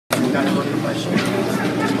got to look at the question.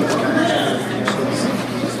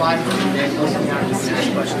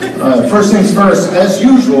 First things first, as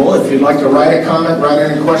usual, if you'd like to write a comment, write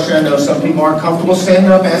any question. I know some people aren't comfortable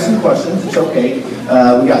standing up asking questions. It's okay.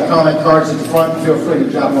 We got comment cards at the front. Feel free to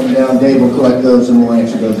jot them down. Dave will collect those and we'll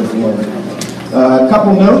answer those at the moment. A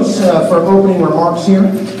couple notes for opening remarks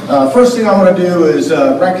here. First thing I want to do is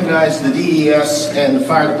recognize the DES and the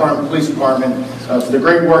Fire Department, Police Department for the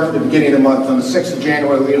great work at the beginning of the month. On the 6th of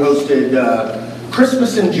January, we hosted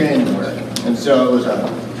Christmas in January. And so it was a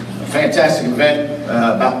fantastic event.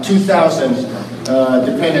 About 2,000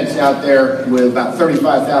 dependents out there with about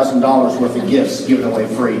 $35,000 worth of gifts given away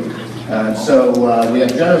free. So we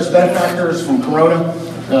have generous benefactors from Corona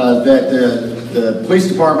that the police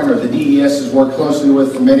department or the DES has worked closely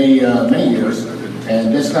with for many years.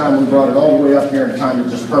 And this time we brought it all the way up here in time to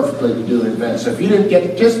just perfectly to do the event. So if you didn't get to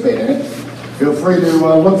participate in it, feel free to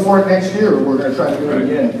look for it next year. We're going to try to do it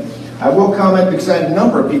again. I will comment because I had a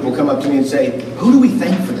number of people come up to me and say, who do we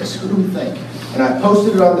thank for this? Who do we thank? And I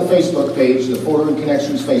posted it on the Facebook page, the Fort Irwin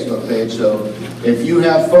Connections Facebook page. So if you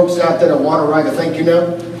have folks out there that want to write a thank you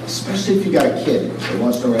note, especially if you got a kid that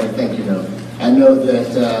wants to write a thank you note. I know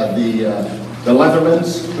that the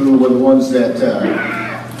Leathermans, who were the ones that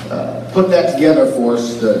put that together for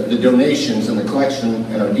us, the donations and the collection,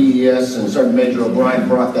 and our DES and Sergeant Major O'Brien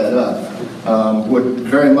brought that up, would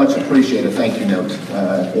very much appreciate a thank you note.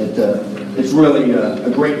 It's really a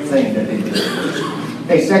great thing that they do.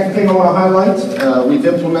 Hey, second thing I want to highlight, we've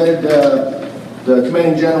implemented, the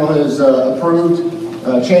Commanding General has approved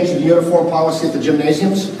change to the uniform policy at the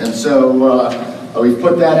gymnasiums, and so we've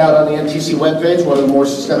put that out on the NTC webpage. One of the more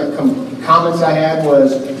systemic comments I had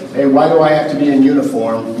was, hey, why do I have to be in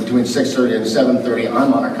uniform between 6:30 and 7:30?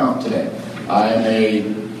 I'm on a comp today. I'm a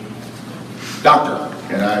doctor,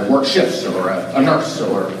 and I work shifts, or a nurse,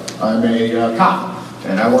 or I'm a cop,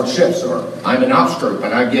 and I work shifts, or I'm an ops group,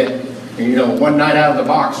 and I get, one night out of the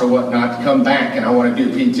box or whatnot to come back, and I want to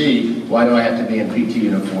do PT. Why do I have to be in PT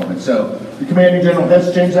uniform? And so the Commanding General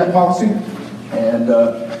has changed that policy, and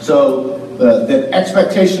the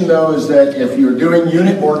expectation, though, is that if you're doing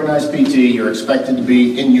unit organized PT, you're expected to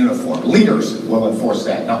be in uniform. Leaders will enforce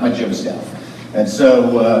that, not my gym staff. And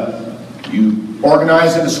so you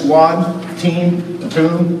organize in a squad, team,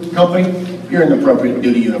 platoon, company, you're in the appropriate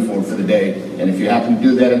duty uniform for the day. And if you happen to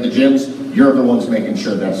do that at the gyms, you're the ones making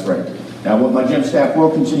sure that's right. Now, what my gym staff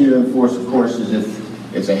will continue to enforce, of course, is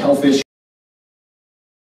if it's a health issue.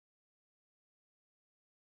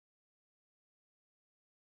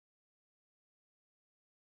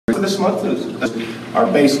 This month are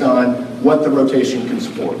based on what the rotation can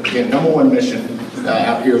support. Again, number one mission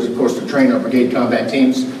out here is, of course, to train our brigade combat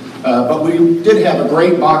teams. But we did have a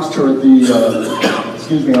great box tour at the,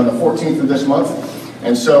 on the 14th of this month.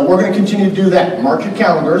 And so we're going to continue to do that. Mark your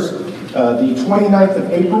calendars. The 29th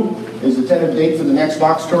of April is the tentative date for the next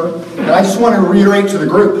box tour. And I just want to reiterate to the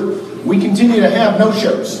group, we continue to have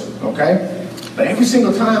no-shows, okay? But every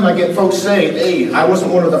single time I get folks say, hey, I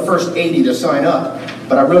wasn't one of the first 80 to sign up,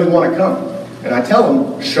 but I really want to come. And I tell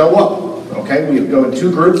them, show up, okay? We go in two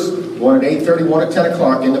groups, one at 8:30, one at 10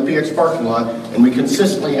 o'clock in the PX parking lot, and we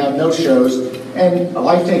consistently have no shows. And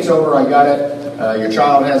life takes over, I got it. Your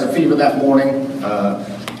child has a fever that morning.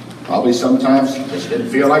 Probably sometimes just didn't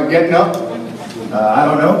feel like getting up. I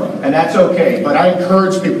don't know, and that's okay. But I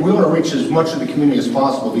encourage people, we want to reach as much of the community as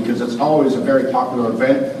possible because it's always a very popular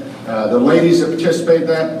event. The ladies that participate in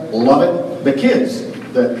that love it. The kids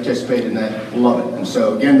that participate in that love it. And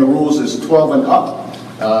so again, the rules is 12 and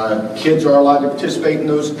up. Kids are allowed to participate in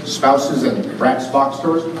those, spouses and brats box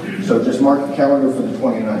tours. So just mark the calendar for the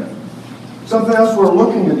 29th. Something else we're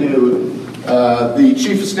looking to do, the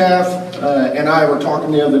Chief of Staff and I were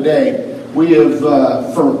talking the other day. We have,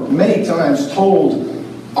 for many times, told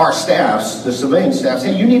our staffs, the civilian staffs,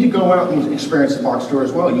 hey, you need to go out and experience the box tour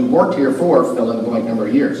as well. You worked here for fill in the blank number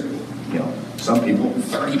of years. Some people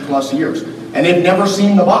 30 plus years. And they've never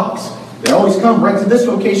seen the box. They always come right to this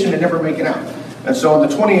location and never make it out. And so on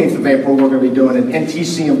the 28th of April, we're going to be doing an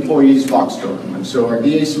NTC employees box tour. And so our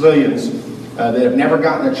DA civilians that have never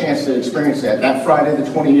gotten a chance to experience that Friday the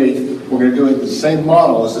 28th, we're going to do it the same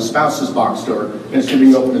model as the spouses box tour, and it's going to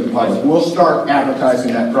be open to the public. We'll start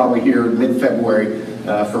advertising that probably here mid-February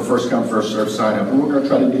for first come, first serve sign up. And we're going to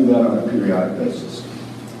try to do that on a periodic basis.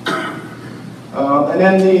 And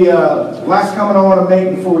then the last comment I want to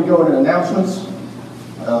make before we go into announcements.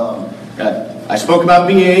 I spoke about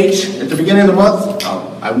BAH at the beginning of the month.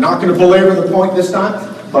 I'm not going to belabor the point this time,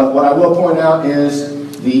 but what I will point out is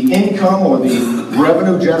the income or the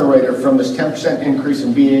revenue generator from this 10% increase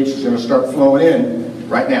in BAH is going to start flowing in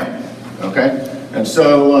right now. Okay? And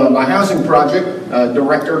so my housing project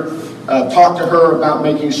director talked to her about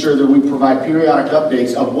making sure that we provide periodic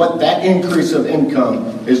updates of what that increase of income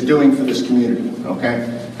is doing for this community,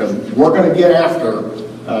 okay? Because we're going to get after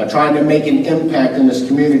trying to make an impact in this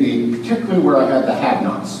community, particularly where I had the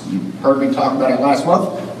have-nots. You heard me talk about it last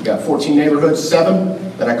month. We got 14 neighborhoods,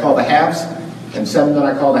 7 that I call the haves, and 7 that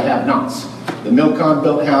I call the have-nots. The Milcon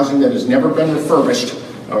built housing that has never been refurbished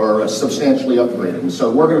or substantially upgraded. And so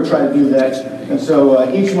we're going to try to do that. And so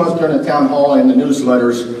each month during the town hall and the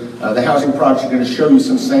newsletters, the housing project is going to show you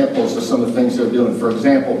some samples of some of the things they're doing. For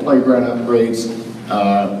example, playground upgrades,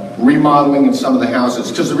 remodeling in some of the houses.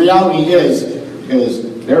 Because the reality is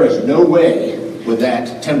there is no way with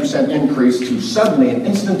that 10% increase to suddenly and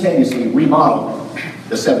instantaneously remodel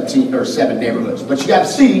the 7 neighborhoods. But you got to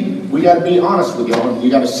see, we got to be honest with y'all, and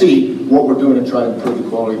you got to see what we're doing to try to improve the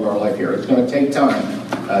quality of our life here. It's going to take time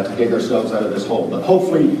to dig ourselves out of this hole. But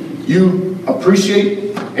hopefully you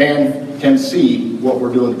appreciate and can see what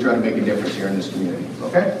we're doing to try to make a difference here in this community.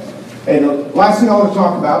 Okay? And the last thing I want to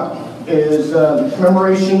talk about is the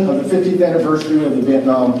commemoration of the 50th anniversary of the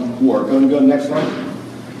Vietnam War. Go to the next slide.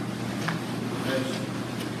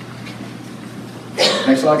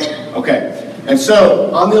 Next slide. Okay. And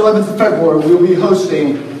so, on the 11th of February, we'll be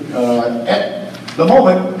hosting, at the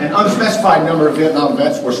moment, an unspecified number of Vietnam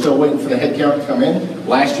vets. We're still waiting for the head count to come in.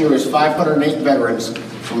 Last year was 508 veterans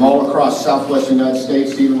from all across southwestern United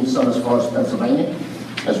States, even some as far as Pennsylvania,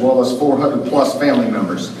 as well as 400 plus family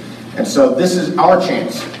members. And so this is our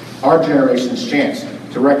chance, our generation's chance,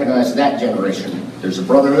 to recognize that generation. There's a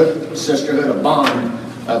brotherhood, a sisterhood, a bond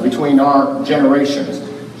between our generations.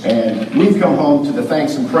 And we've come home to the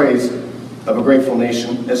thanks and praise of a grateful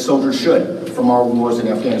nation, as soldiers should, from our wars in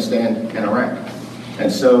Afghanistan and Iraq.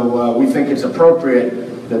 And so we think it's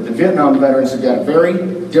appropriate that the Vietnam veterans have got a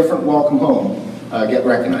very different welcome home get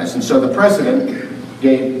recognized. And so the President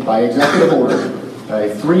gave, by executive order, a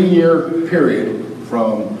 3-year period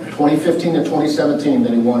from 2015 to 2017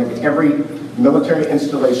 that he wanted every military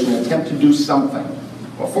installation attempt to do something.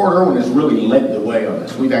 Well, Fort Irwin has really led the way on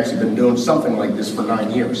this. We've actually been doing something like this for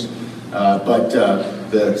 9 years. But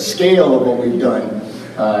the scale of what we've done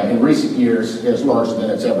in recent years is larger than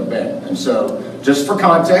it's ever been. And so, just for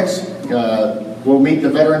context, we'll meet the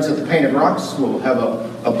veterans at the Painted Rocks. We'll have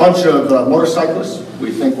a bunch of motorcyclists.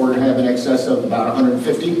 We think we're going to have in excess of about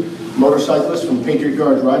 150 motorcyclists from Patriot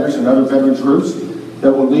Guard riders and other veterans groups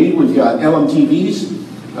that will lead. We've got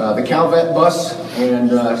LMTVs, the Calvet bus,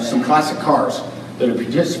 and some classic cars that are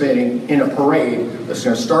participating in a parade that's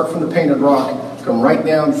going to start from the Painted Rock, come right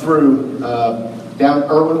down through, down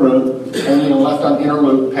Irwin Road, and then left on Inner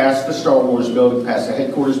Loop, past the Star Wars building, past the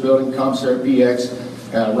headquarters building, Commissary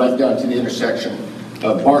PX, right down to the intersection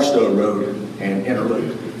of Barstow Road and Inner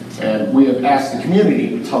Loop. And we have asked the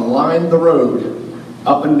community to line the road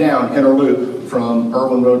up and down Inner Loop from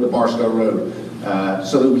Irwin Road to Barstow Road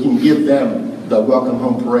so that we can give them the welcome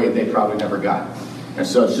home parade they probably never got. And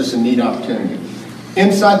so it's just a neat opportunity.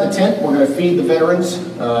 Inside the tent, we're going to feed the veterans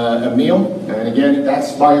a meal. And again,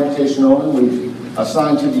 that's by invitation only. We've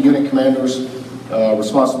assigned to the unit commanders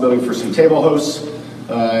responsibility for some table hosts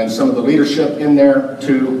and some of the leadership in there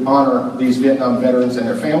to honor these Vietnam veterans and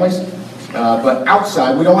their families. But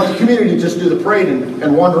outside, we don't want the community to just do the parade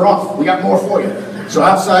and wander off. We got more for you. So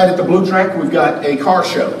outside at the Blue Track, we've got a car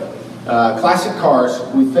show. Classic cars,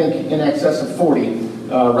 we think in excess of 40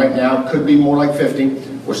 right now, could be more like 50.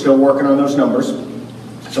 We're still working on those numbers.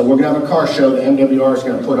 So we're going to have a car show that MWR is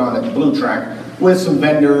going to put on at the Blue Track with some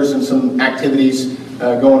vendors and some activities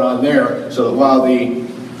going on there, so that while the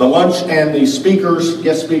lunch and the speakers,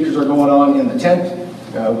 guest speakers, are going on in the tent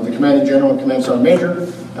with the Commanding General and Command Sergeant Major,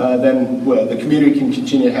 then the community can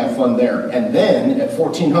continue to have fun there. And then at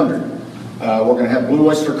 1400, we're going to have Blue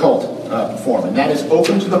Oyster Cult perform, and that is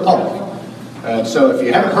open to the public. So if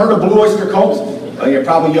you haven't heard of Blue Oyster Cult, you're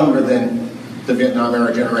probably younger than the Vietnam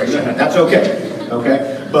era generation. That's okay.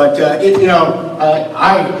 Okay, but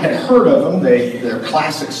I had heard of them. Their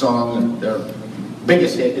classic song, their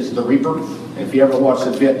biggest hit is "The Reaper." And if you ever watched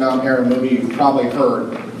the Vietnam era movie, you've probably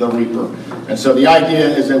heard "The Reaper." And so the idea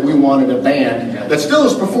is that we wanted a band that still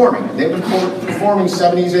is performing. They've been performing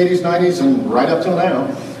 70s, 80s, 90s, and right up till now.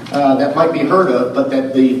 That might be heard of, but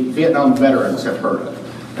that the Vietnam veterans have heard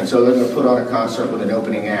of. And so they're going to put on a concert with an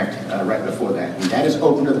opening act right before that. And that is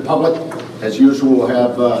open to the public. As usual, we'll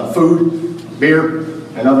have food, beer,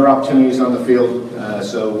 and other opportunities on the field,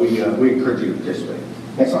 so we encourage you to participate.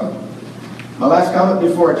 Next one. My last comment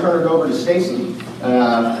before I turn it over to Stacy.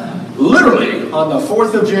 Literally, on the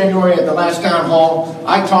 4th of January at the last town hall,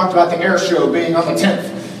 I talked about the air show being on the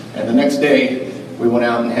 10th. And the next day, we went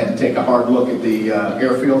out and had to take a hard look at the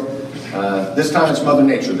airfield. This time it's Mother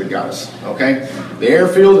Nature that got us, okay? The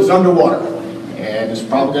airfield is underwater, and it's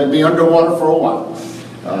probably going to be underwater for a while.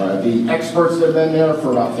 The experts that have been there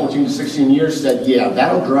for about 14 to 16 years said, yeah,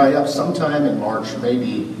 that'll dry up sometime in March,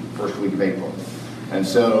 maybe first week of April. And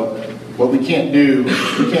so what we can't do,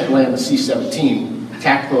 we can't land a C-17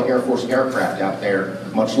 tactical Air Force aircraft out there,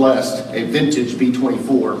 much less a vintage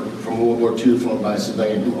B-24 from World War II flown by a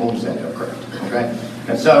civilian who owns that aircraft, okay?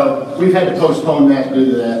 And so we've had to postpone that due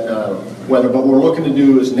to that weather, but what we're looking to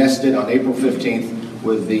do is nest it on April 15th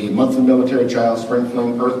with the monthly military child spring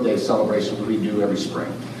fling Earth Day celebration we do every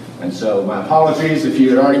spring. And so my apologies if you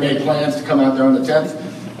had already made plans to come out there on the 10th.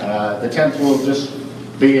 The 10th will just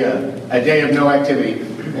be a day of no activity.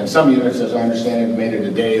 And some units, as I understand it, have made it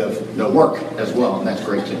a day of no work as well, and that's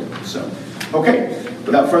great too. So, okay,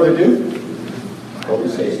 without further ado, over to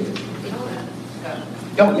Stacey.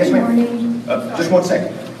 Oh, yes, ma'am. Just 1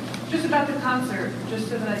 second. Just about the concert, just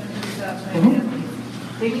so that I can put this out to my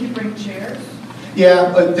families. They need to bring chairs.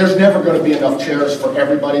 Yeah, but there's never going to be enough chairs for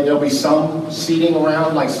everybody. There'll be some seating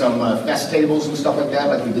around, like some fest tables and stuff like that,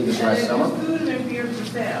 like we did this last summer. There's food and there's beer for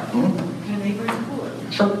sale. Can they bring a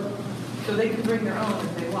cooler? Sure. So they can bring their own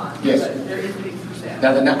if they want. Yes. But there is beer for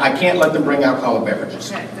sale. Now, I can't let them bring alcoholic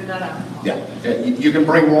beverages. Okay, they're not alcohol. Yeah, you can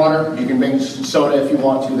bring water, you can bring soda if you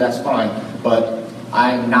want to, that's fine, but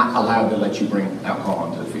I'm not allowed to let you bring alcohol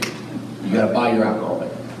onto the field. You got to buy your alcohol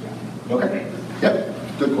there. Okay.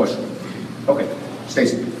 Yep. Good question. Okay.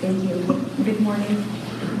 Stacey. Thank you. Good morning.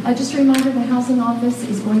 Just a reminder, the housing office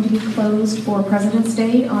is going to be closed for President's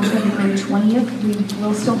Day on February 20th. We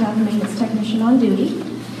will still have a maintenance technician on duty.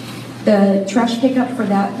 The trash pickup for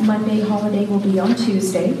that Monday holiday will be on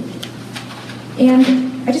Tuesday. And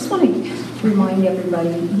I just want to remind everybody,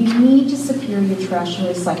 you need to secure your trash and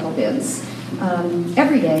recycle bins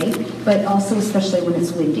every day, but also especially when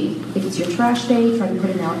it's windy. If it's your trash day, try to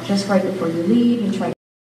put them out just right before you leave and try.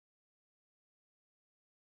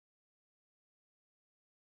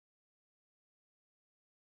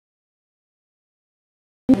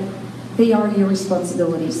 They are your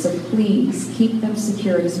responsibility, so please keep them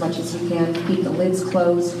secured as much as you can. Keep the lids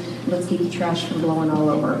closed. Let's keep the trash from blowing all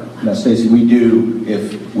over. Now, Stacey, we do,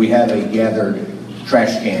 if we have a gathered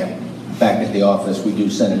trash can back at the office, we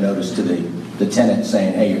do send a notice to the tenant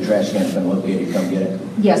saying, hey, your trash can's been located, come get it.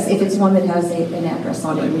 Yes, if it's one that has an address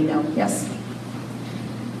on it, we know, yes.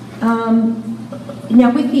 Now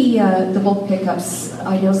with the bulk pickups,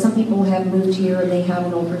 I know some people have moved here and they have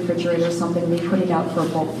an old refrigerator or something, and they put it out for a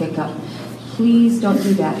bulk pickup. Please don't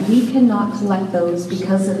do that. We cannot collect those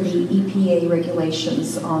because of the EPA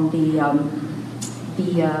regulations on the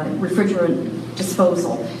refrigerant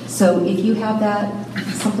disposal. So if you have that,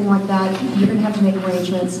 something like that, you're going to have to make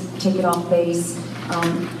arrangements, take it off base.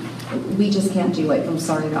 We just can't do it. I'm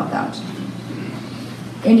sorry about that.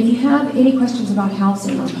 And if you have any questions about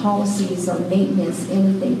housing or policies or maintenance,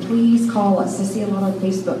 anything, please call us. I see a lot on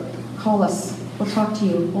Facebook. Call us. We'll talk to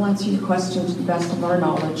you. We'll answer your questions to the best of our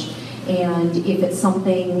knowledge. And if it's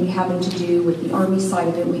something having to do with the Army side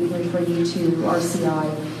of it, we can refer you to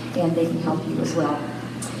RCI, and they can help you as well.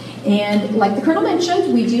 And like the Colonel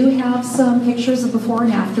mentioned, we do have some pictures of before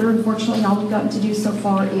and after. Unfortunately, all we've gotten to do so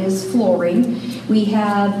far is flooring. We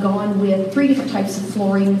have gone with 3 different types of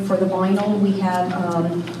flooring for the vinyl. We have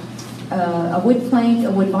a wood plank,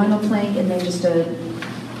 a wood vinyl plank, and then just a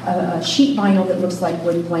sheet vinyl that looks like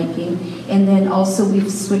wood planking. And then also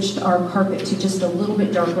we've switched our carpet to just a little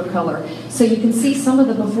bit darker color. So you can see some of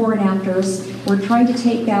the before and afters. We're trying to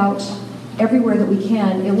take out everywhere that we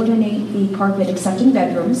can, eliminate the carpet except in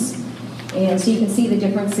bedrooms. And so you can see the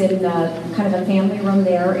difference in kind of a family room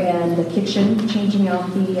there and the kitchen, changing out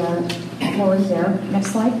the flooring there. Next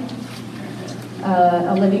slide.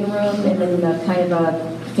 A living room and then kind of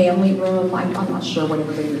a family room. I'm not sure what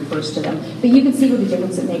everybody refers to them. But you can see what the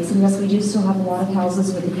difference it makes. And yes, we do still have a lot of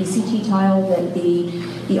houses with the VCT tile that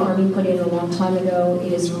the Army put in a long time ago.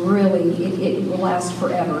 It is really, it will last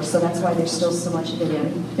forever. So that's why there's still so much of it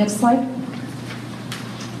in. Next slide.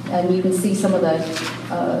 And you can see some of the,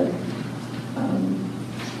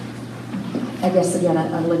 I guess again,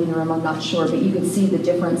 a living room, I'm not sure, but you can see the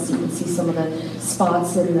difference. You can see some of the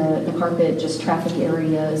spots in the carpet, just traffic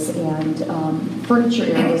areas and furniture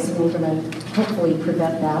areas, and we're going to hopefully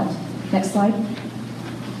prevent that. Next slide.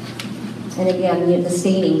 And again, the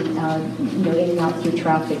staining, in and out through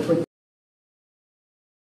traffic with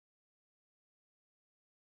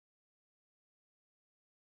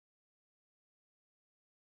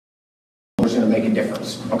is going to make a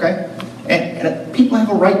difference, okay? And people have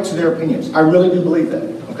a right to their opinions. I really do believe that,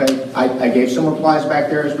 okay? I gave some replies back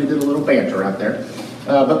there as we did a little banter out there.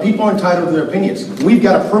 But people are entitled to their opinions. We've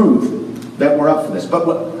got to prove that we're up for this. But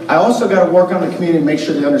what I also got to work on the community and make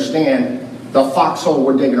sure they understand the foxhole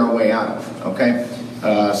we're digging our way out of, okay?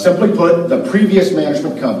 Simply put, the previous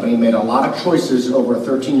management company made a lot of choices over a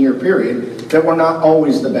 13-year period that were not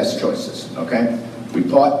always the best choices, okay? We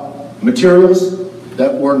bought materials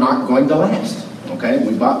that were not going to last, okay?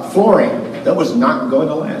 We bought flooring that was not going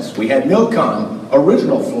to last. We had Milcon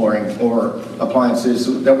original flooring or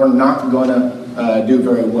appliances that were not going to do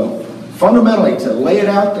very well. Fundamentally, to lay it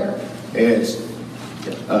out there is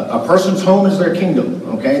a person's home is their kingdom,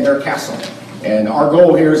 okay, their castle. And our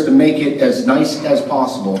goal here is to make it as nice as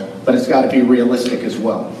possible, but it's got to be realistic as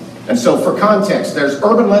well. And so for context, there's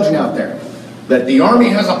urban legend out there that the Army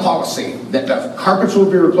has a policy that the carpets will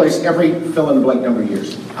be replaced every fill-in-the-blank number of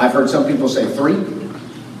years. I've heard some people say 3.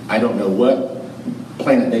 I don't know what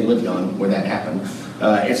planet they lived on where that happened.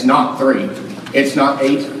 It's not 3. It's not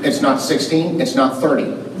 8. It's not 16. It's not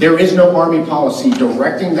 30. There is no Army policy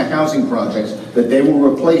directing the housing projects that they will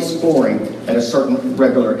replace flooring at a certain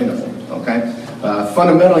regular interval, okay?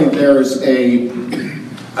 Fundamentally, there's a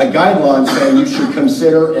guideline saying you should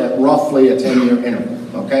consider at roughly a 10-year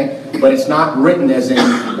interval, okay? But it's not written as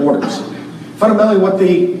in orders. Fundamentally, what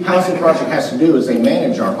the housing project has to do as they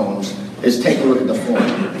manage our homes is take a look at the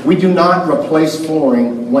flooring. We do not replace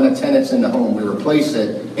flooring when a tenant's in the home. We replace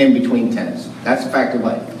it in between tenants. That's a fact of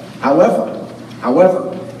life. However,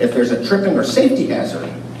 if there's a tripping or safety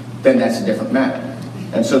hazard, then that's a different matter.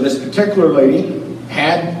 And so this particular lady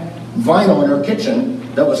had vinyl in her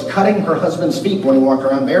kitchen that was cutting her husband's feet when he walked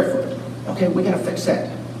around barefoot. Okay, we gotta fix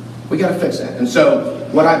that. We gotta fix that. And so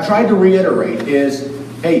what I've tried to reiterate is,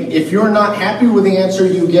 hey, if you're not happy with the answer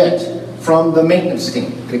you get from the maintenance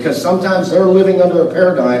team, because sometimes they're living under a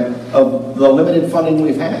paradigm of the limited funding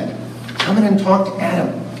we've had, come in and talk to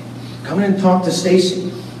Adam. Come in and talk to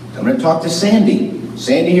Stacy. Come in and talk to Sandy.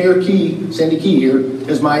 Sandy Key here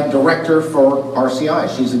is my director for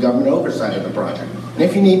RCI. She's the government oversight of the project. And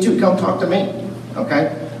if you need to, come talk to me,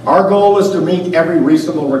 okay? Our goal is to meet every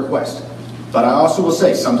reasonable request. But I also will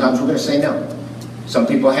say, sometimes we're gonna say no. Some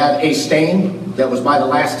people had a stain that was by the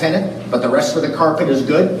last tenant, but the rest of the carpet is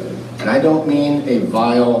good. And I don't mean a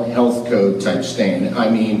vile health code type stain. I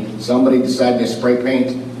mean somebody decided to spray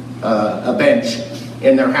paint a bench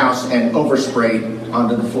in their house and oversprayed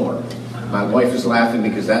onto the floor. My wife is laughing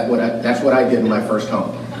because that's what I did in my first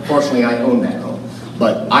home. Fortunately, I own that home,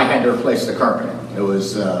 but I had to replace the carpeting. It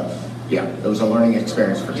was, it was a learning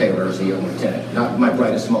experience for Taylor as a young lieutenant. Not my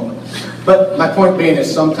brightest moment. But my point being is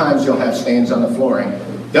sometimes you'll have stains on the flooring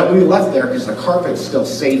that will be left there because the carpet's still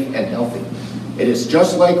safe and healthy. It is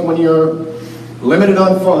just like when you're limited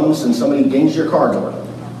on funds and somebody dings your car door,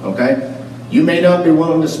 okay? You may not be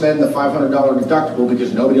willing to spend the $500 deductible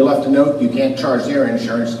because nobody left a note, you can't charge their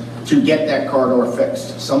insurance to get that car door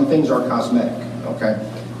fixed. Some things are cosmetic, okay?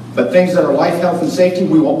 But things that are life, health, and safety,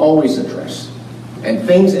 we will always address. And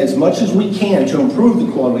things, as much as we can to improve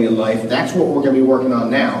the quality of life, that's what we're gonna be working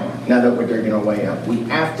on now that we're digging our way out. We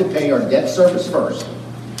have to pay our debt service first.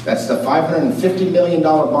 That's the $550 million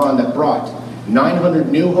bond that brought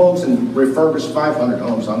 900 new homes and refurbished 500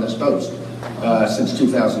 homes on this coast since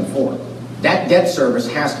 2004. That debt service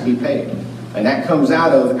has to be paid, and that comes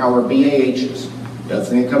out of our BAHs. The other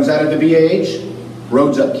thing that comes out of the BAH,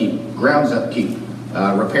 roads upkeep, grounds upkeep,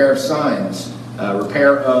 repair of signs,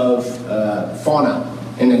 repair of fauna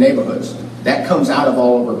in the neighborhoods. That comes out of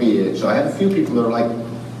all of our BAH. So I have a few people that are like,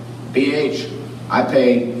 BAH, I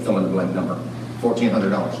pay, fill in the blank number,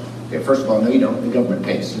 $1,400. Okay, first of all, no you don't, the government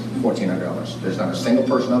pays $1,400. There's not a single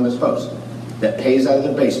person on this post that pays out of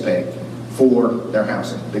their base pay for their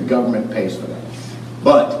housing. The government pays for that.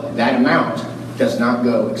 But that amount does not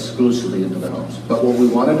go exclusively into the homes. But what we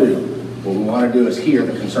want to do is hear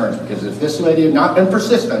the concerns, because if this lady had not been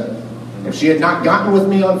persistent, if she had not gotten with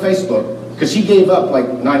me on Facebook, because she gave up like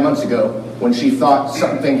 9 months ago when she thought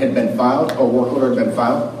something had been filed or work order had been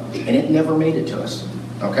filed, and it never made it to us,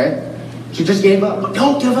 okay? She just gave up. But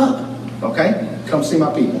don't give up, okay? Come see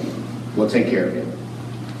my people. We'll take care of you.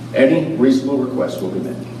 Any reasonable request will be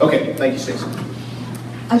met. Okay, thank you, Stacey.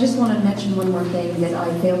 I just want to mention one more thing that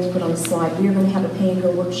I failed to put on the slide. We are going to have a Pay and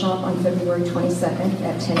Go workshop on February 22nd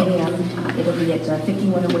at 10 a.m. It'll be at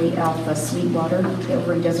 5108 Alpha Sweetwater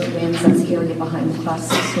over in Desert Winds. That's the area behind the Class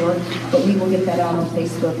 6 store. But we will get that out on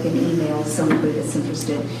Facebook and email so anybody that's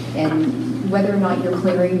interested. And whether or not you're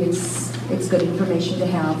clearing, it's good information to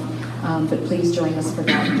have. But please join us for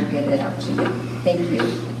that and we'll get it out to you. Thank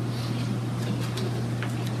you.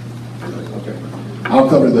 I'll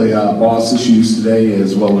cover the boss issues today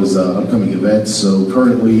as well as upcoming events. So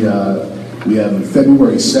currently we have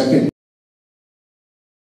February 2nd,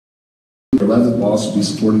 11th, boss will be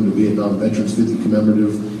supporting the Vietnam Veterans 50th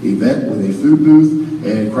commemorative event with a food booth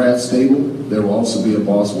and craft stable. There will also be a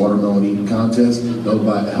Boss Watermelon Eating Contest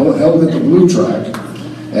held at the Blue Track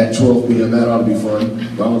at 12 p.m. That ought to be fun.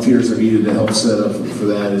 Volunteers are needed to help set up for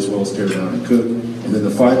that, as well as tear down and cook. And then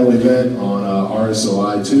the final event on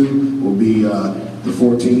RSOI 2 will be the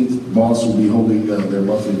 14th. Boss will be holding their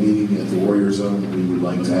monthly meeting at the Warrior Zone. We would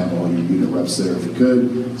like to have all your unit reps there if we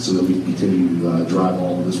could, so that we can continue to drive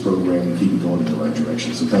all of this program and keep it going in the right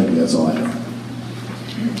direction. So thank you, that's all I have.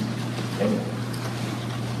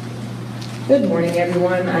 Good morning,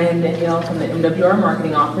 everyone. I am Danielle from the MWR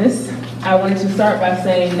Marketing Office. I wanted to start by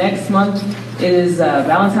saying next month is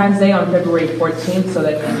Valentine's Day on February 14th, so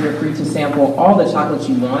that means you're free to sample all the chocolate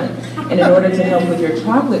you want. And in order to help with your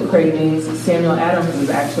chocolate cravings, Samuel Adams is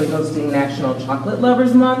actually hosting National Chocolate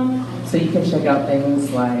Lovers Month, so you can check out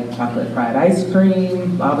things like chocolate fried ice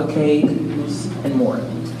cream, lava cake, mousse, and more.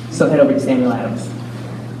 So head over to Samuel Adams.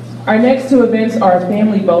 Our next two events are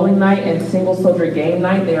Family Bowling Night and Single Soldier Game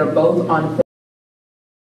Night. They are both on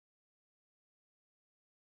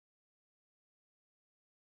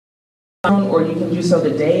or you can do so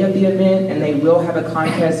the day of the event, and they will have a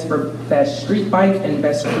contest for Best Street Bike and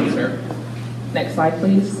Best Cruiser. Next slide,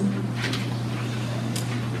 please.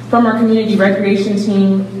 From our community recreation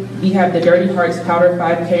team, we have the Dirty Hearts Powder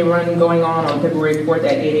 5K run going on February 4th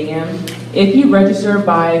at 8 a.m. If you register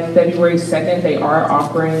by February 2nd, they are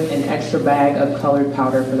offering an extra bag of colored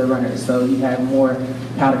powder for the runners, so you have more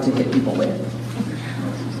powder to hit people with.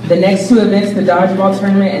 The next two events, the dodgeball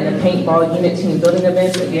tournament and the paintball unit team building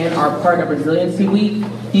events, again, are part of Resiliency Week.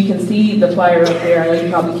 You can see the flyer up there. I know you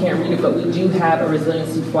probably can't read it, but we do have a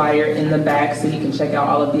resiliency flyer in the back, so you can check out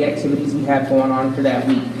all of the activities we have going on for that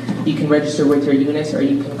week. You can register with your units, or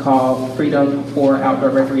you can call Freedom for Outdoor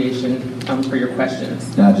Recreation for your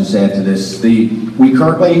questions. Now, just add to this, we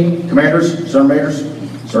currently, commanders,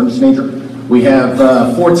 sergeants major, we have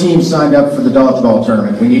 4 teams signed up for the dodgeball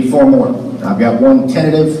tournament. We need 4 more. I've got 1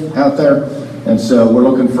 tentative out there, and so we're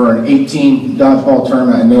looking for an 18 dodgeball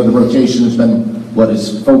tournament. I know the rotation has been what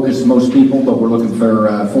has focused most people, but we're looking for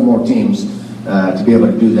 4 more teams to be able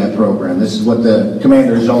to do that program. This is what the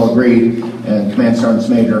commanders all agreed, and Command Sergeants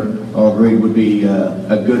Major all agreed would be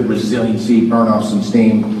a good resiliency, burn off some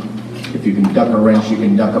steam. If you can duck a wrench, you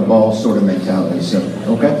can duck a ball sort of mentality. So,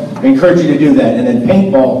 okay? I encourage you to do that. And then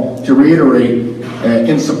paintball, to reiterate,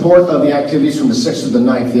 in support of the activities from the 6th to the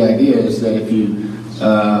 9th, the idea is that if you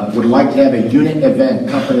would like to have a unit event,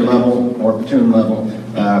 company level or platoon level,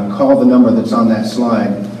 call the number that's on that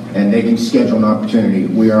slide, and they can schedule an opportunity.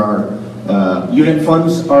 Unit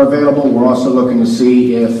funds are available. We're also looking to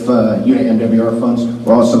see if, unit MWR funds,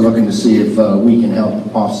 we're also looking to see if we can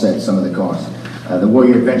help offset some of the costs. The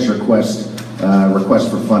Warrior Adventure request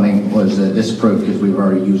for funding was disapproved because we've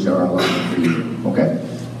already used our allotment for the year. Okay?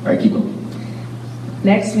 All right, keep going.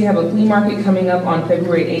 Next, we have a flea market coming up on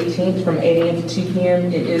February 18th from 8 a.m. to 2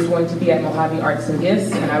 p.m. It is going to be at Mojave Arts and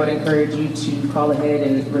Gifts, and I would encourage you to call ahead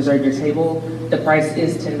and reserve your table. The price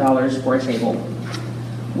is $10 for a table.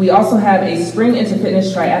 We also have a Spring into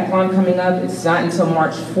Fitness Triathlon coming up. It's not until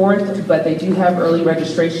March 4th, but they do have early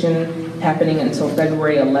registration happening until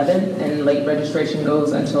February 11th, and late registration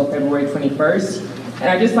goes until February 21st. And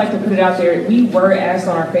I'd just like to put it out there, we were asked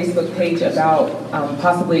on our Facebook page about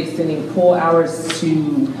possibly extending pool hours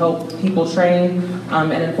to help people train.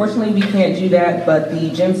 And unfortunately, we can't do that, but the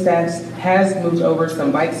gym staff has moved over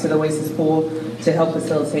some bikes to the Oasis pool to help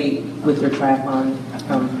facilitate with your triathlon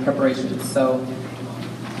preparations. So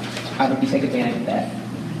I hope you take advantage of that.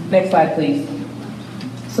 Next slide, please.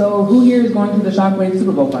 So who here is going to the Shockwave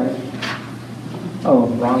Super Bowl party? Oh,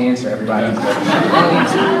 wrong answer, everybody. Wrong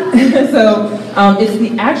answer. So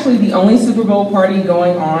it's actually the only Super Bowl party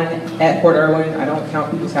going on at Port Irwin. I don't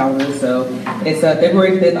count people's houses. So it's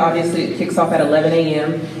February 5th. Obviously, it kicks off at 11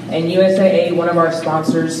 a.m. And USAA, one of our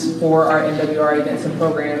sponsors for our MWR events and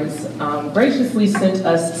programs, graciously sent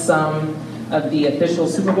us some of the official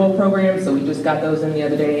Super Bowl programs. So we just got those in the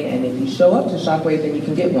other day. And if you show up to Shockwave, then you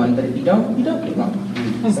can get one. But if you don't get one.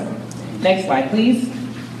 So next slide, please.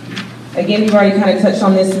 Again, we've already kind of touched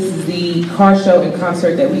on this. This is the car show and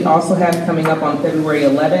concert that we also have coming up on February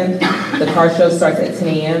 11th. The car show starts at 10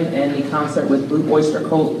 a.m. and the concert with Blue Oyster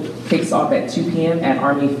Cult kicks off at 2 p.m. at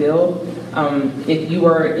Army Field. If you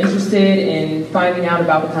are interested in finding out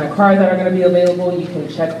about the kind of cars that are going to be available, you can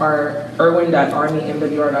check our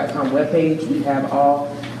irwin.armymwr.com webpage. We have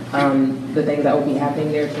all the things that will be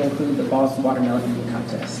happening there, to include the Boss Watermelon Eating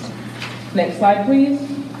Contest. Next slide, please.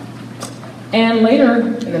 And later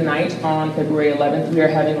in the night, on February 11th, we are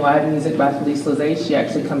having live music by Felice Lizzie. She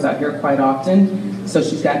actually comes out here quite often, so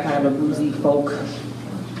she's got kind of a bluesy folk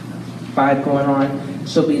 5 going on.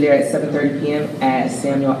 She'll be there at 7:30 p.m. at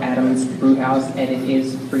Samuel Adams Brew House, and it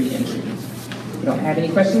is free entry. If you don't have any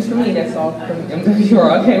questions for me, that's all from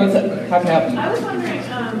MWR. Okay, what's up? How can I help you? I was wondering,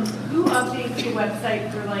 who updates the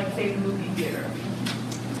website for, like, say, the movie theater?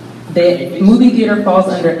 The movie theater falls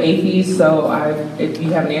under AFES, so if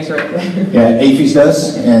you have an answer right there. Yeah, AFES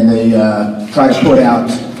does, and they try to put out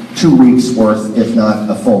 2 weeks worth, if not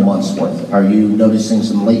a full month's worth. Are you noticing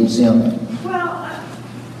some latency on that? Well,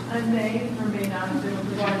 I may or may not have been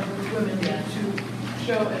provided with women to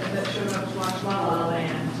show that showed up to watch La La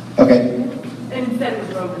Land. Okay, And instead it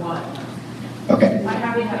was Rogue One. okay. I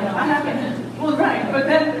haven't, well, right, but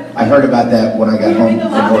then. I heard about that when I got We were home in the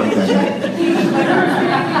from lobby work and that checked night. the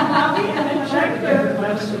lobby and then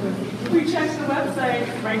we checked the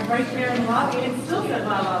website right there in the lobby and it still said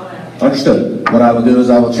La La Land. Understood. What I will do is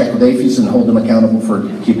I will check with AFES and hold them accountable for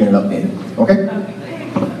keeping it updated. Okay?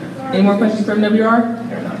 Any more questions from WR?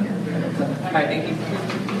 All right, thank you.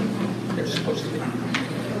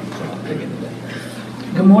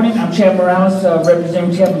 Good morning, I'm Chad Morales,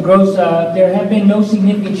 representing Chapel Gross. There have been no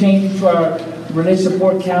significant changes to our religious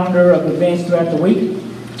support calendar of events throughout the week.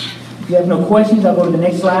 If you have no questions, I'll go to the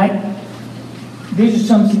next slide. These are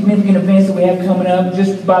some significant events that we have coming up.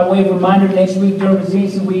 Just by way of reminder, next week during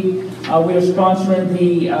Resiliency Week, we are sponsoring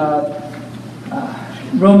the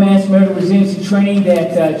Romance Marital Resiliency Training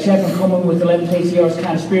that Chaplain Coleman with 11th ACR is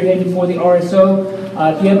kind of spearheading for the RSO.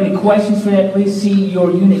 If you have any questions for that, please see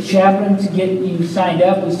your unit chaplain to get you signed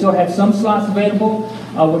up. We still have some slots available.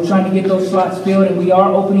 We're trying to get those slots filled, and we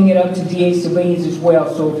are opening it up to DA civilians as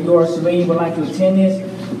well. So if you are a civilian and would like to attend this,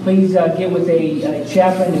 please get with a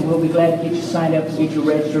chaplain, and we'll be glad to get you signed up and get you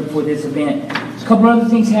registered for this event. A couple other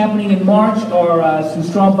things happening in March are some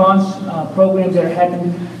Strong Bonds programs that are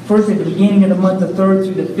happening first at the beginning of the month, the 3rd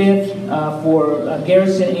through the 5th, for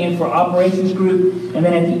Garrison and for Operations Group. And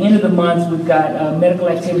then at the end of the month, we've got medical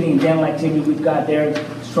activity and dental activity. We've got their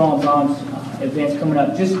Strong Bonds events coming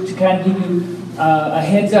up. Just to kind of give you a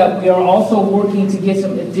heads up, we are also working to get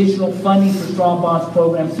some additional funding for Strong Bonds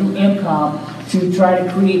programs through MCOM to try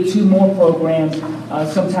to create 2 more programs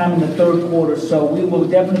sometime in the 3rd quarter. So we will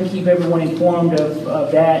definitely keep everyone informed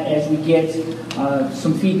of that as we get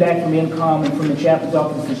some feedback from MCOM and from the chaplain's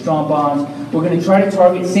office for Strong Bonds. We're going to try to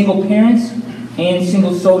target single parents and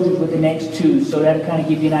single soldiers with the next 2. So that'll kind of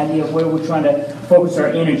give you an idea of where we're trying to focus our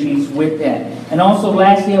energies with that. And also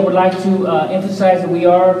lastly, I would like to emphasize that we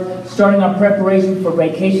are starting our preparation for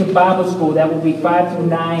Vacation Bible School. That will be 5 through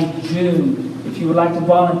 9 June. If you would like to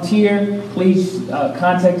volunteer, please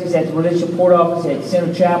contact us at the Religious Support Office at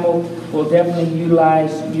Center Chapel. We'll definitely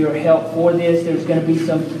utilize your help for this. There's going to be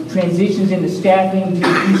some transitions in the staffing due to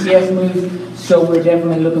PCS moves, so we're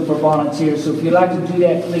definitely looking for volunteers. So if you'd like to do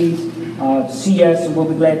that, please see us, and we'll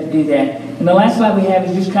be glad to do that. And the last slide we have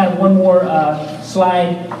is just kind of one more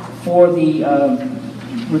slide for the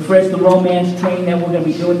Refresh the Romance training that we're going to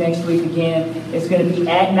be doing next week again. It's going to be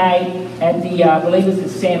at night at the, I believe it's the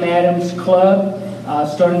Sam Adams Club,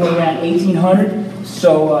 starting around 1800.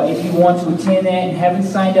 So if you want to attend that and haven't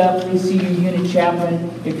signed up, please see your unit chaplain.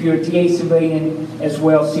 If you're a TA civilian as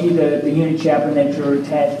well, see the unit chaplain that you're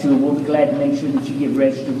attached to. We'll be glad to make sure that you get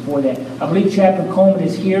registered for that. I believe Chaplain Coleman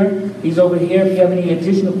is here. He's over here. If you have any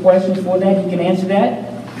additional questions for that, he can answer that.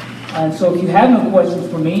 And so if you have no questions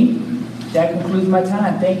for me, that concludes my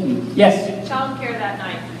time. Thank you. Yes? Child care that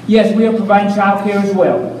night. Yes, we are providing child care as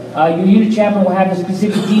well. Your unit chaplain will have the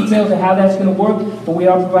specific details of how that's going to work, but we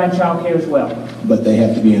are providing child care as well. But they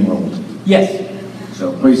have to be enrolled. Yes.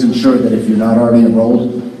 So please ensure that if you're not already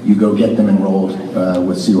enrolled, you go get them enrolled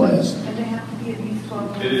with CYS. And they have to be at least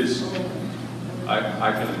 12 It is,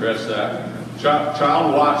 I can address that.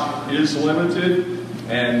 Child watch is limited,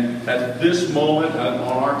 and at this moment on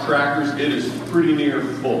our trackers, it is pretty near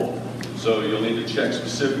full. So you'll need to check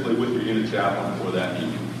specifically with your unit chaplain for that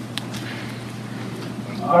need.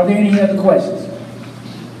 Are there any other questions?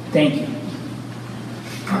 Thank you.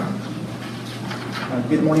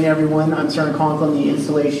 Good morning, everyone. I'm Sarah Conklin, the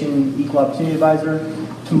Installation Equal Opportunity Advisor.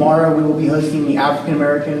 Tomorrow we will be hosting the African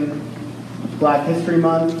American Black History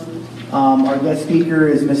Month. Our guest speaker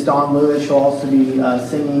is Miss Dawn Lewis. She'll also be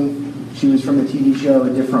singing. She was from the TV show A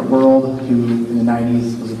Different World, who in the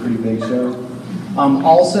 90s was a pretty big show.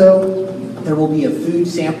 Also, there will be a food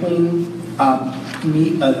sampling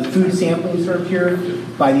served here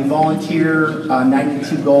by the volunteer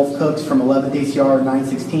 92 Gulf cooks from 11th ACR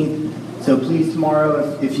 916th. So please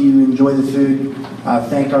tomorrow, if you enjoy the food,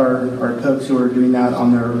 thank our cooks who are doing that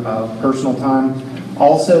on their personal time.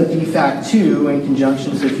 Also, DFAC 2 in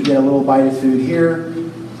conjunction, so if you get a little bite of food here,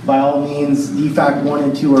 by all means, DFAC 1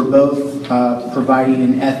 and 2 are both providing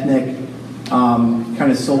an ethnic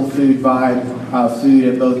kind of soul food vibe food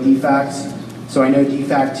at both DFACs. So I know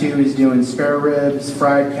DFAC 2 is doing spare ribs,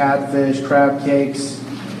 fried catfish, crab cakes,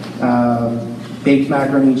 baked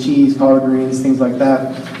macaroni and cheese, collard greens, things like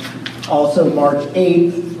that. Also, March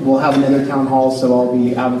 8th, we'll have another town hall, so I'll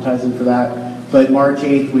be advertising for that. But March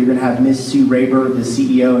 8th, we're going to have Miss Sue Raber, the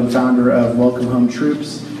CEO and founder of Welcome Home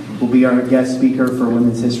Troops, will be our guest speaker for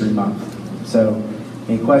Women's History Month. So,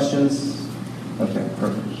 any questions? Okay,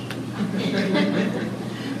 perfect.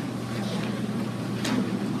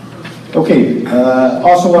 Okay,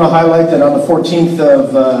 also want to highlight that on the 14th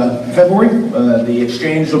of February, the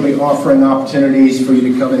Exchange will be offering opportunities for you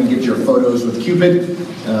to come in and get your photos with Cupid.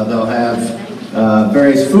 They'll have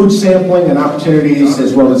various food sampling and opportunities,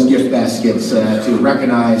 as well as gift baskets to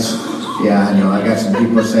recognize. Yeah, I know, I got some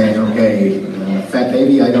people saying, okay, fat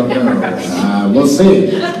baby, I don't know. We'll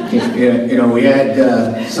see. You know, we had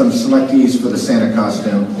some selectees for the Santa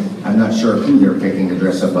costume. I'm not sure who they're picking to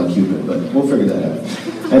dress up like Cupid, but we'll figure that out.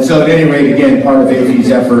 And so at any rate, again, part of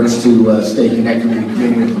AP's efforts to stay connected with the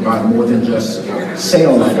community and provide more than just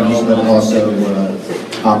sale items, but also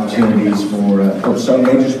opportunities for, oh, so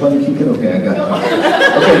Major's playing Cupid? Okay, I got it.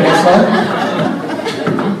 Okay, next slide.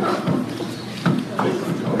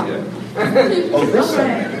 Oh, this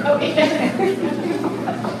side.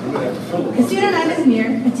 Casino night is near,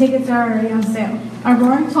 and tickets are already on sale. Our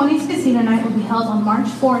Roaring Tony's Casino Night will be held on March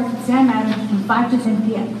 4th at Sam Adams from 5 to 10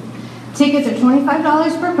 p.m. Tickets are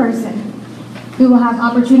 $25 per person. We will have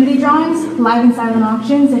opportunity drawings, live and silent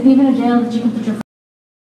auctions, and even a jail that you can put your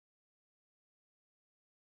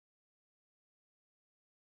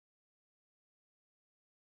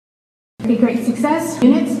be great success.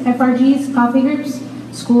 Units, FRGs, coffee groups,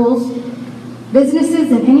 schools,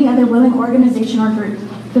 businesses, and any other willing organization or group.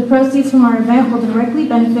 The proceeds from our event will directly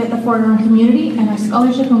benefit the Fort Irwin community and our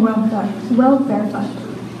scholarship and welfare fund.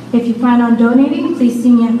 If you plan on donating, please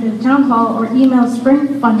see me at the town hall or email spring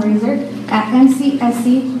fundraiser at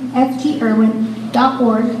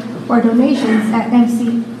mcscftirwin.org or donations at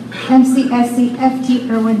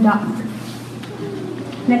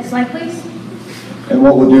mcscftirwin.org. Next slide, please. And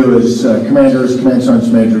what we'll do is, commanders, command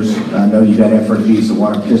sergeants, majors, I know you've got FRGs that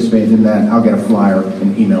want to participate in that. I'll get a flyer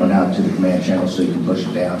and email it out to the command channel so you can push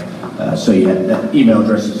it down. So you have that email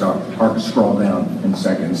addresses are hard to scroll down in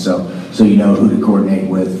seconds, so you know who to coordinate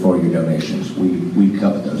with for your donations. We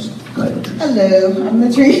cover those. Go ahead, Latrice. Hello, I'm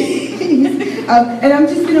Latrice. And I'm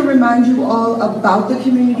just going to remind you all about the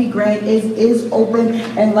community grant. It is open,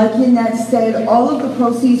 and like Yannette said, all of the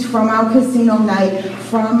proceeds from our casino night,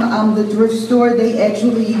 from the thrift store, they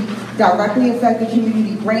actually directly affect the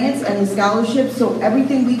community grants and the scholarships, so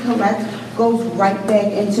everything we collect goes right back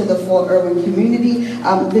into the Fort Irwin community.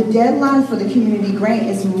 The deadline for the community grant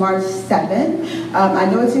is March 7th. I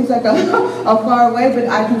know it seems like a far away, but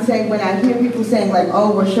I can say when I hear people saying like,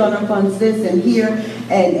 oh, we're short on funds this and here,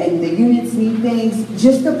 and the units need things,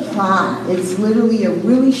 just apply. It's literally a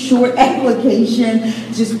really short application.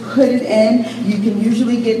 Just put it in. You can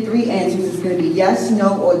usually get 3 answers. It's going to be yes,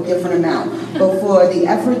 no, or a different amount. But for the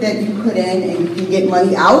effort that you put in and you can get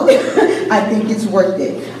money out, I think it's worth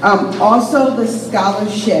it. Also, the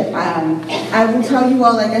scholarship. I will tell you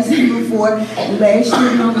all, like I said before, last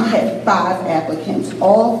year we only had 5 applicants.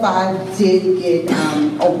 All 5 did get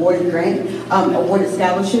awarded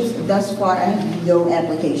scholarships. Thus far, I have no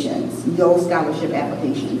applications, no scholarship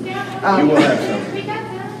applications. You will have some.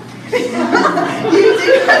 You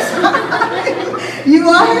do have time. You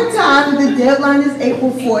all have time. The deadline is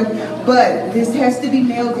April 4th, but this has to be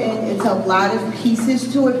mailed in. It's a lot of pieces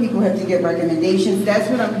to it. People have to get recommendations. That's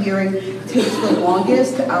what I'm hearing takes the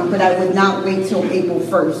longest, but I would not wait till April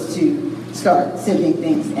 1st to start sending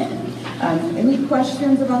things in. Any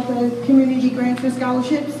questions about the community grants and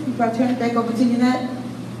scholarships? Before I turn it back over to you, Nat.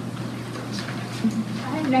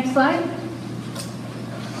 All right, next slide.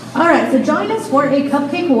 All right, so join us for a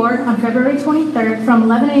cupcake war on February 23rd from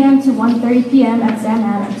 11 a.m. to 1:30 p.m. at Sam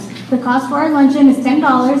Adams. The cost for our luncheon is $10,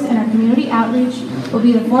 and our community outreach will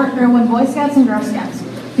be the Fort Irwin Boy Scouts and Girl Scouts.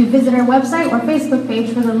 Do visit our website or Facebook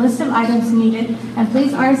page for the list of items needed, and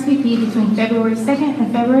please RSVP between February 2nd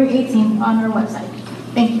and February 18th on our website.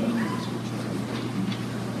 Thank you.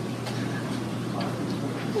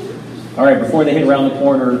 All right, before they hit around the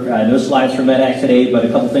corner, no slides from MedAct today, but a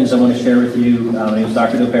couple things I want to share with you. My name is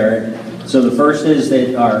Dr. DeParrett. So the first is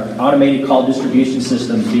that our automated call distribution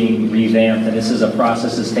system is being revamped, and this is a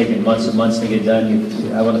process that's taken months and months to get done.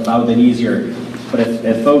 I would have thought it would have been easier. But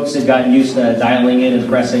if folks had gotten used to dialing in and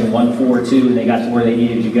pressing 142 and they got to where they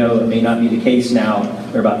needed to go, it may not be the case now.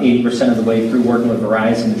 They're about 80% of the way through working with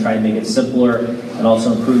Verizon to try to make it simpler. and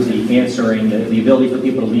also improve the answering, the ability for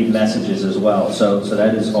people to leave messages as well. So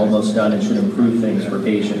that is almost done and should improve things for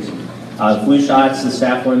patients. Flu shots, the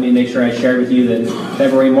staff wanted me to make sure I shared with you that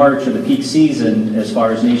February, March are the peak season as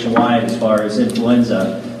far as nationwide, as far as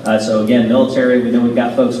influenza. So again, military, we know we've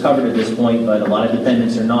got folks covered at this point, but a lot of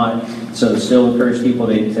dependents are not. So still encourage people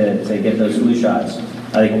to get those flu shots.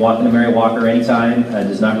 They can walk into Mary Walker anytime,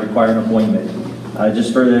 does not require an appointment.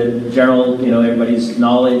 Just for the general, everybody's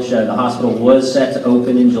knowledge, the hospital was set to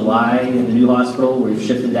open in July, the new hospital. We've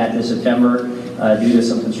shifted that to September due to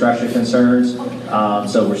some construction concerns.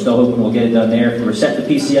 So we're still hoping we'll get it done there. If we're set to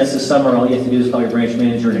PCS this summer, all you have to do is call your branch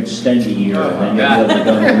manager and extend a year, and then you'll be able to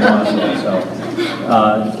go to the new hospital. So,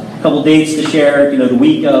 a couple dates to share. The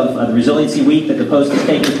week of the Resiliency Week that the Post is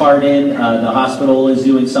taking part in, the hospital is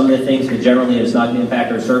doing some of the things, but generally it's not going to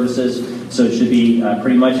impact our services. So it should be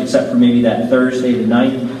pretty much, except for maybe that Thursday the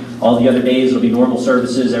 9th. All the other days will be normal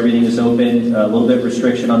services. Everything is open. A little bit of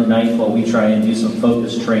restriction on the 9th while we try and do some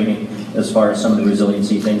focused training as far as some of the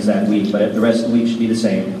resiliency things that week. But the rest of the week should be the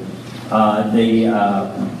same.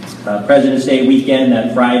 President's Day weekend,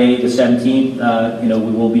 that Friday the 17th,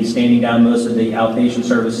 we will be standing down most of the outpatient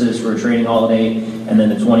services for a training holiday, and then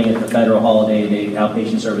the 20th, the federal holiday, the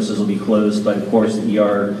outpatient services will be closed, but of course the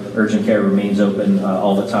ER urgent care remains open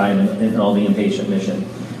all the time and all the inpatient mission.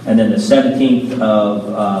 And then the 17th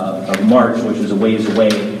of March, which is a ways away,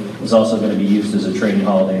 is also going to be used as a training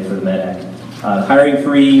holiday for the MedAct. Hiring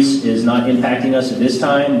freeze is not impacting us at this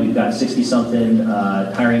time. We've got 60-something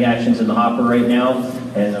hiring actions in the hopper right now,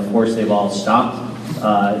 and of course they've all stopped.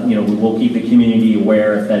 We will keep the community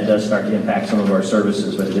aware if that does start to impact some of our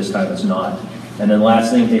services, but at this time it's not. And then the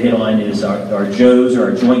last thing to hit on is our JOES,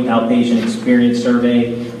 or our Joint Outpatient Experience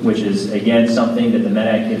Survey, which is again something that the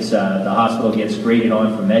MedAct gets, the hospital gets graded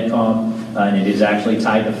on from MedCom, and it is actually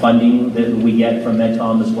tied to funding that we get from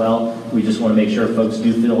MedCom as well. We just want to make sure folks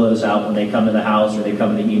do fill those out when they come to the house or they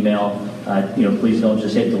come to the email. Please don't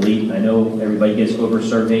just hit delete. I know everybody gets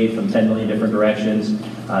over-surveyed from 10 million different directions.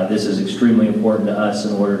 This is extremely important to us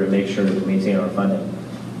in order to make sure that we maintain our funding.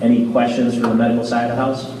 Any questions from the medical side of the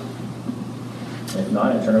house? If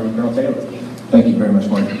not, I turn over to Colonel Taylor. Thank you very much,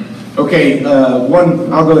 Marty. Okay, I'll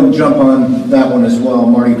go ahead and jump on that one as well.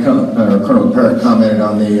 Colonel Parrott commented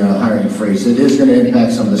on the hiring freeze. It is going to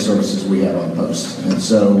impact some of the services we have on post. And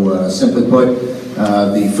so, simply put,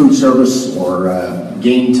 the food service or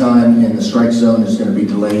game time in the strike zone is going to be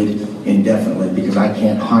delayed indefinitely because I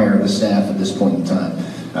can't hire the staff at this point in time.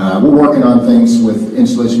 We're working on things with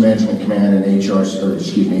Installation Management Command and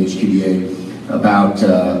HQDA about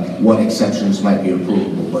what exceptions might be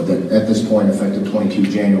approvable, but at this point, effective 22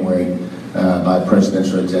 January, by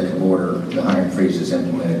presidential executive order, the hiring freeze is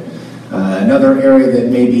implemented. Another area that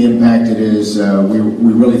may be impacted is we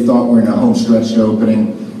really thought we're in a home stretch to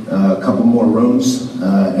opening a couple more rooms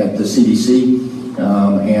at the CDC,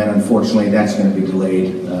 and unfortunately that's going to be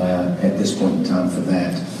delayed at this point in time for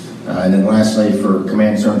that. And then lastly, for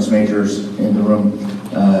command sergeants majors in the room,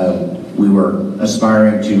 we were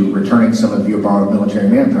aspiring to returning some of your borrowed military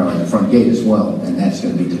manpower at the front gate as well, and that's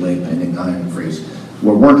going to be delayed pending the hiring freeze.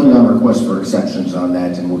 We're working on requests for exceptions on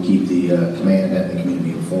that, and we'll keep the command and the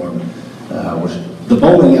community informed. The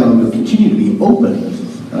bowling alley will continue to be open,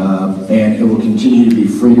 and it will continue to be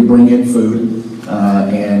free to bring in food,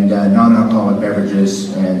 and non-alcoholic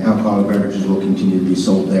beverages and alcoholic beverages will continue to be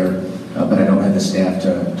sold there, but I don't have the staff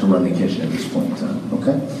to run the kitchen at this point in time,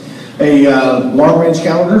 okay? A long-range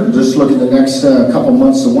calendar, just look at the next couple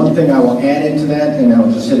months. The one thing I will add into that, and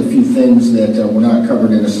I'll just hit a few things that were not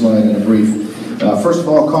covered in a slide in a brief. First of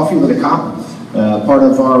all, Coffee with a Cop, part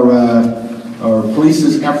of our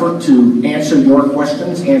police's effort to answer your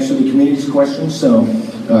questions, answer the community's questions. So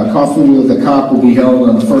Coffee with a Cop will be held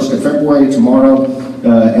on the 1st of February, tomorrow,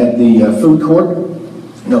 at the food court.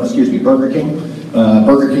 No, excuse me, Burger King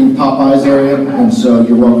Popeyes area. And so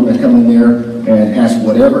you're welcome to come in there and ask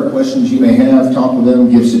whatever questions you may have, talk with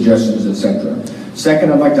them, give suggestions, etc.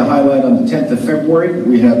 Second, I'd like to highlight on the 10th of February,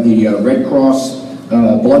 we have the Red Cross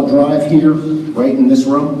blood drive here, right in this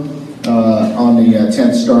room, on the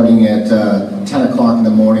 10th, starting at 10 o'clock in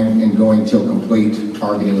the morning and going till complete,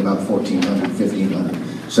 targeting about 1,400,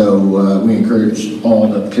 1,500. So we encourage all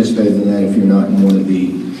to participate in that if you're not in one of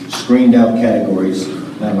the screened out categories,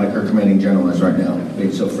 like our commanding general is right now,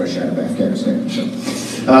 being so fresh out of Afghanistan. So,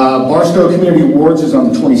 Barstow Community Awards is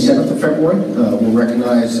on the 27th of February. We'll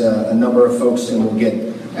recognize a number of folks, and we'll get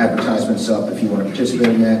advertisements up if you want to participate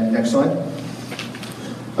in that. Next slide.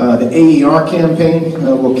 The AER campaign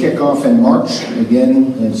will kick off in March.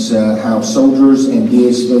 Again, it's how soldiers and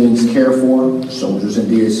DA civilians care for soldiers and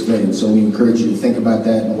DA civilians. So we encourage you to think about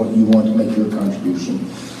that and what you want to make your contribution.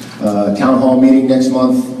 Town hall meeting next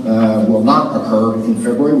month will not occur in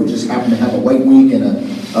February. We just happen to have a white week and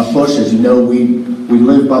a push. As you know, we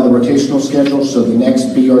live by the rotational schedule, so the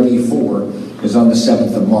next BRD4 is on the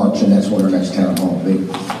 7th of March, and that's when our next town hall will be.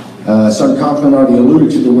 Sergeant Conklin already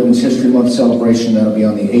alluded to the Women's History Month celebration. That'll be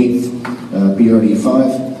on the 8th,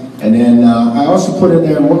 BRD5. And then I also put in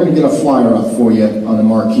there, and we're going to get a flyer up for you on the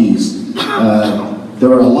marquees. There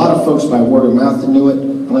were a lot of folks by word of mouth that knew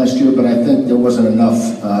it last year, but I think there wasn't enough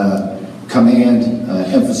command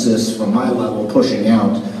emphasis from my level pushing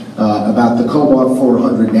out about the Cobalt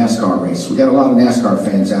 400 NASCAR race. We got a lot of NASCAR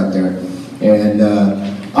fans out there, and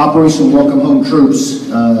Operation Welcome Home Troops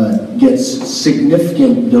gets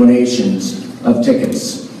significant donations of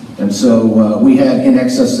tickets. And so we had in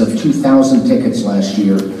excess of 2,000 tickets last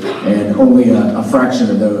year, and only a fraction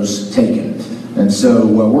of those taken. And so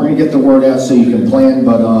we're going to get the word out so you can plan,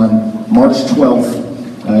 but on March 12th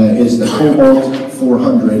is the Cobalt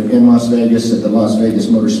 400 in Las Vegas at the Las Vegas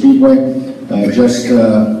Motor Speedway, just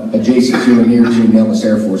adjacent to and near to Nellis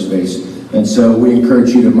Air Force Base. And so we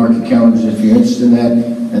encourage you to mark your calendars if you're interested in that,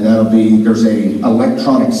 and there's a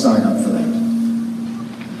electronic sign up for that.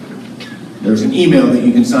 There's an email that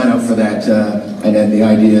you can sign up for that, and then the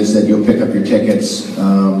idea is that you'll pick up your tickets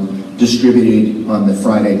distributed on the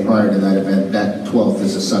Friday prior to that event. That 12th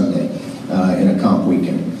is a Sunday in a comp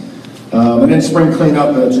weekend. And then spring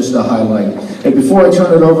cleanup, just a highlight. And before I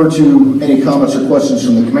turn it over to any comments or questions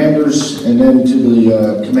from the commanders and then to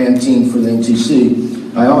the command team for the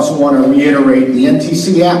NTC, I also want to reiterate the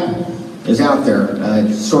NTC app is out there.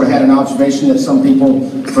 I sort of had an observation that some people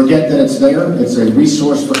forget that it's there. It's a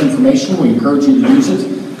resource for information. We encourage you to use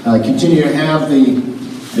it. Continue to have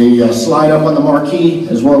the slide up on the marquee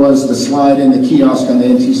as well as the slide in the kiosk on the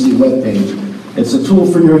NTC webpage. It's a tool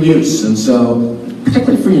for your use, and so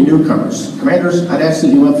particularly for your newcomers. Commanders, I'd ask that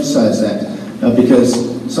you emphasize that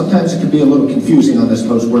because sometimes it can be a little confusing on this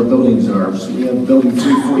post where buildings are. So we have building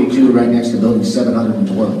 342 right next to building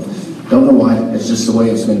 712. Don't know why, it's just the way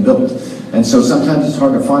it's been built. And so sometimes it's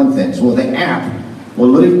hard to find things. Well, the app will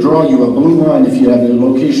literally draw you a blue line if you have your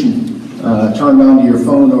location turned on to your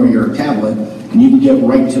phone or your tablet, and you can get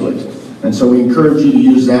right to it. And so we encourage you to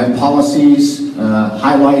use that. Policies,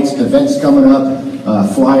 highlights, events coming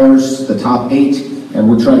up, flyers, the top 8, and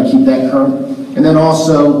we'll try to keep that current. And then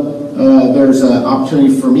also, there's an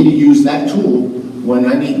opportunity for me to use that tool when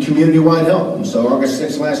I need community-wide help. And so August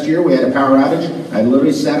 6th last year, we had a power outage. I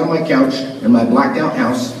literally sat on my couch in my blacked-out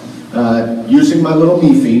house, using my little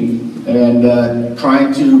Beefy, and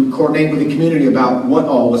trying to coordinate with the community about what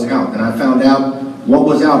all was out. And I found out what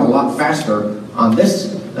was out a lot faster on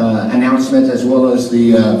this announcement as well as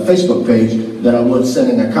the Facebook page than I would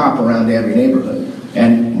sending a cop around to every neighborhood.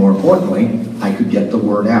 And more importantly, I could get the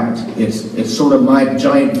word out. It's sort of my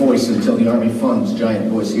giant voice until the Army funds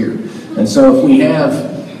giant voice here. And so if we have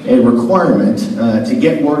a requirement to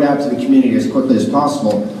get word out to the community as quickly as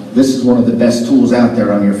possible, this is one of the best tools out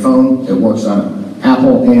there on your phone. It works on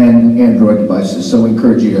Apple and Android devices. So we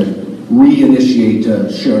encourage you to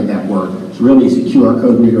reinitiate sharing that word. It's real easy, QR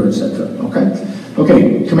code reader, etc. Okay?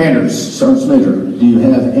 Okay, commanders, Sergeant Major, do you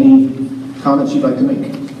have any comments you'd like to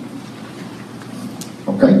make?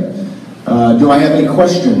 Okay. Do I have any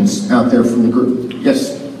questions out there from the group?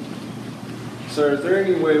 Yes. Sir, is there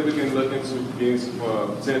any way we can look into getting some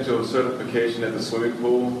potential certification at the swimming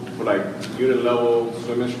pool for like unit level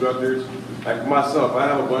swim instructors? Like myself, I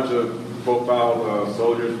have a bunch of profile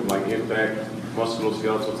soldiers from like impact,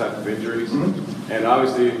 musculoskeletal type of injuries. Mm-hmm. And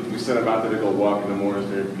obviously we send them out there to go walk in the mornings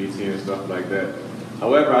during PT and stuff like that.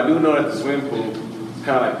 However, I do know that the swimming pool is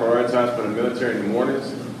kind of like prioritized for the military in the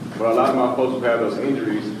mornings, but a lot of my folks who have those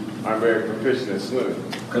injuries aren't very proficient in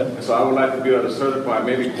swimming. Okay. And so I would like to be able to certify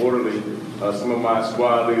maybe quarterly some of my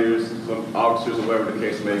squad leaders, some officers, or whatever the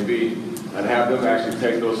case may be, and have them actually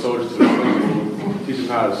take those soldiers to the swimming pool, teach them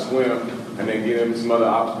how to swim, and then give them some other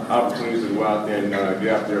opportunities to go out there and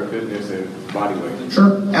get after their fitness and body weight.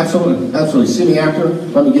 Sure, absolutely, absolutely. See me after,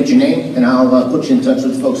 let me get your name, and I'll put you in touch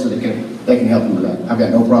with folks so they can help you with that. I've got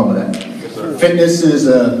no problem with that. Yes, sir. Fitness is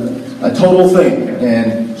a total thing,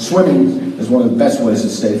 and swimming is one of the best ways to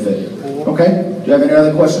stay fit. Okay, do you have any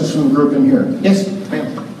other questions from the group in here? Yes,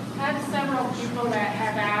 ma'am. I have several people that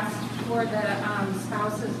have asked for the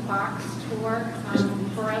spouses box tour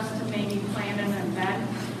for us to maybe plan an event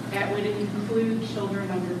that would include children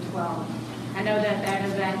under 12. I know that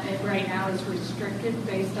event right now is restricted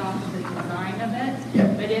based off of the design of it, yeah.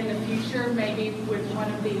 But in the future, maybe with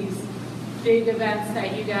one of these big events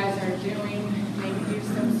that you guys are doing, maybe do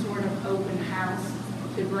some sort of open house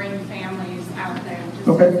to bring families out there. Just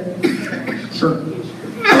okay. Sure.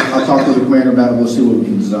 I'll talk with the commander about it, we'll see what we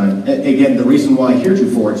can design. Again, the reason why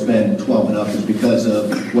heretofore it's been 12 and up is because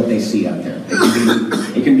of what they see out there.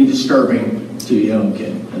 It can be disturbing to a young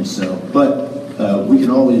kid, and so, but we can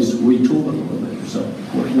always retool it a little bit, so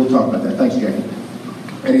we'll talk about that. Thanks, Jackie.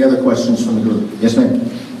 Any other questions from the group? Yes, ma'am.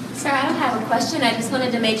 Sir, I don't have a question. I just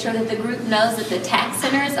wanted to make sure that the group knows that the tax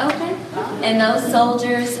center is open, and those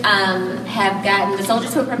soldiers the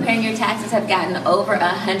soldiers who are preparing your taxes have gotten over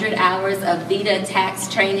 100 hours of VITA tax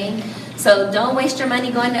training. So don't waste your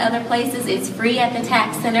money going to other places. It's free at the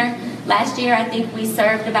tax center. Last year, I think we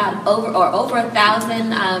served about over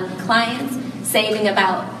 1,000 clients, saving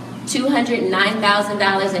about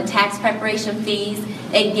 $209,000 in tax preparation fees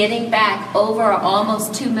and getting back over or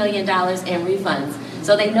almost $2 million in refunds.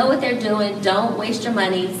 So they know what they're doing. Don't waste your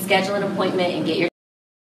money. Schedule an appointment and get your.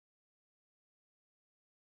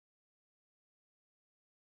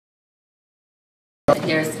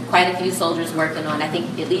 There's quite a few soldiers working on, I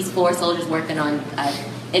think at least 4 soldiers working on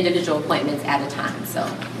individual appointments at a time. So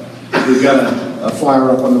we've got a flyer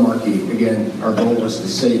up on the marquee. Again, our goal is to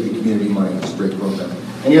save the community money. It's a great program.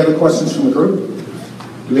 Any other questions from the group?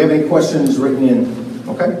 Do we have any questions written in?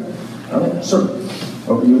 Okay. All right, sir.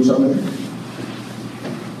 Over to you, something.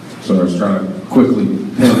 So I was trying to quickly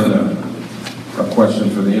pin in a question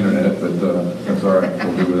for the internet, but that's all right.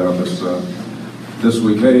 We'll do without this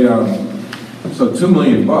week. Hey, so $2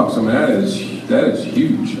 million. I mean, that is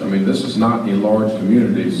huge. I mean, this is not a large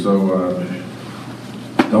community, so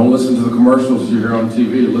don't listen to the commercials you hear on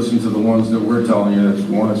TV. Listen to the ones that we're telling you.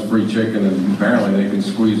 One is free chicken, and apparently they can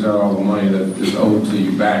squeeze out all the money that is owed to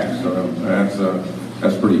you back. So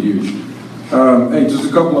that's pretty huge. Hey, just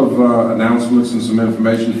a couple of announcements and some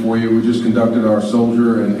information for you. We just conducted our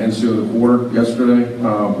soldier and NCO of the quarter yesterday.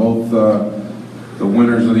 Both the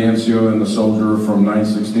winners of the NCO and the soldier from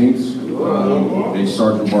 9/16, a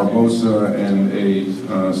Sergeant Barbosa and a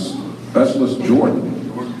Specialist Jordan.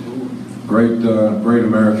 Great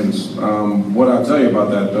Americans. What I'll tell you about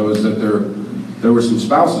that, though, is that there were some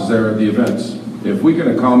spouses there at the events. If we can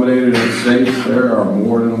accommodate it and it's safe, they are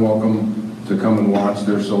more than welcome to come and watch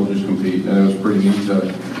their soldiers compete. And it was pretty neat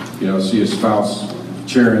to, see a spouse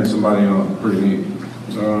cheering somebody on. Pretty neat.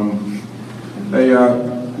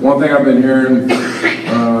 One thing I've been hearing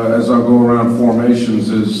as I go around formations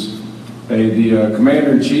is, the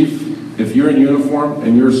commander-in-chief, if you're in uniform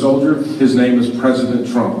and you're a soldier, his name is President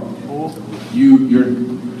Trump.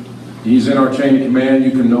 He's in our chain of command.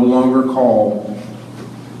 You can no longer call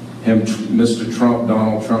him Mr. Trump,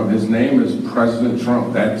 Donald Trump. His name is President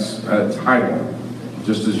Trump. That's a title.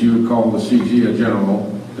 Just as you would call the CG a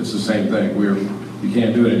general, it's the same thing. You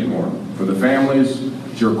can't do it anymore. For the families,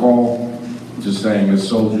 it's your call. Just saying, as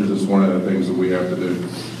soldiers, it's one of the things that we have to do.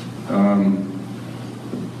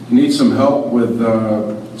 Need some help with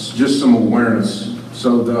just some awareness.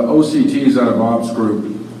 So the OCTs out of Ops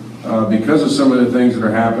Group, because of some of the things that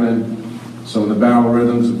are happening, some of the battle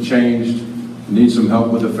rhythms have changed. Need some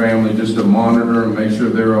help with the family just to monitor and make sure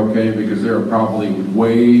they're okay, because they're probably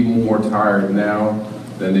way more tired now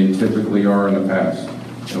than they typically are in the past.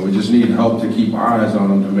 And we just need help to keep eyes on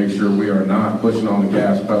them to make sure we are not pushing on the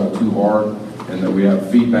gas pedal too hard, and that we have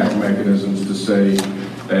feedback mechanisms to say,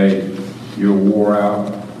 hey, you're wore out,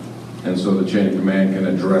 and so the chain of command can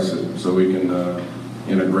address it, so we can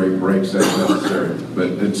integrate breaks as necessary.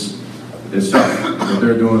 But it's tough. What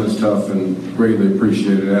they're doing is tough and greatly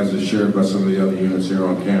appreciated, as is shared by some of the other units here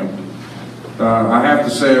on camp. I have to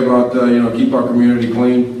say about, keep our community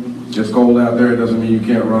clean. It's cold out there. It doesn't mean you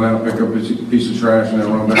can't run out, pick up a piece of trash, and then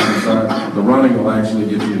run back inside. The running will actually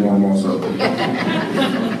get you warm also,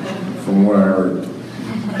 from what I heard.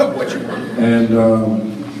 And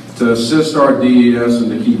to assist our DES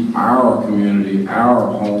and to keep our community, our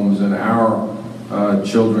homes, and our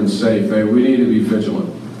children safe, we need to be vigilant.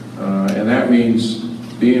 And that means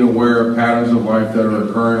being aware of patterns of life that are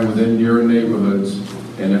occurring within your neighborhoods.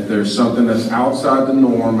 And if there's something that's outside the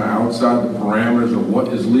norm, outside the parameters of what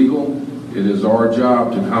is legal, it is our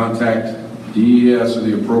job to contact DES or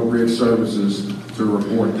the appropriate services to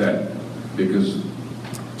report that. Because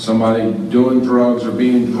somebody doing drugs or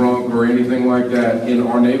being drunk or anything like that in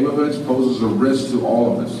our neighborhoods poses a risk to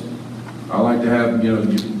all of us. I like to have,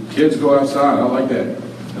 kids go outside. I like that.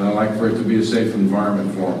 And I like for it to be a safe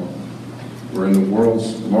environment for them. We're in the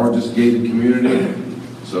world's largest gated community,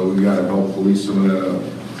 so we got to help police some of that up.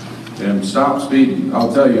 And stop speeding.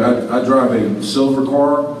 I'll tell you, I drive a silver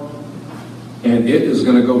car, and it is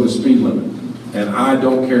going to go the speed limit. And I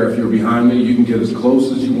don't care if you're behind me, you can get as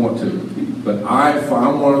close as you want to. But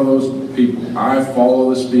I'm one of those people. I follow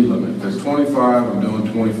the speed limit. If it's 25, I'm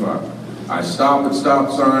doing 25. I stop at stop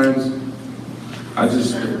signs.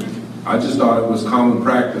 I just thought it was common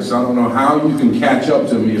practice. I don't know how you can catch up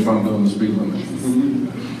to me if I'm doing the speed limit.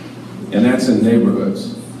 And that's in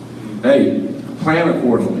neighborhoods. Hey, plan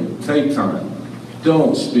accordingly, take time,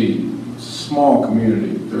 don't speed. Small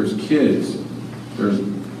community, there's kids, there's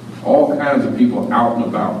all kinds of people out and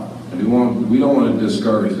about. And we don't want to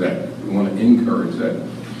discourage that. We want to encourage that.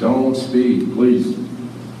 Don't speed, please.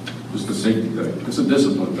 Just a safety thing. It's a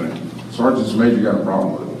discipline thing. Sergeant's Major got a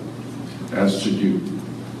problem with it, as should you.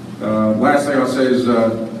 Last thing I'll say is,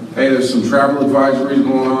 hey, there's some travel advisories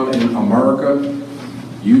going on in America.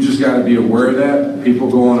 You just got to be aware of that. People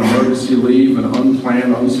go on emergency leave and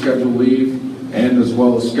unplanned, unscheduled leave, and as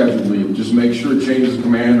well as scheduled leave. Just make sure changes of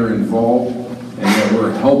command are involved and that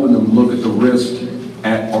we're helping them look at the risk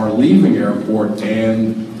at our leaving airport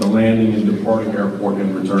and the landing and departing airport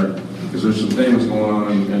in return. Because there's some things going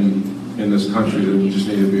on in this country that we just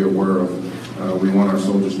need to be aware of. We want our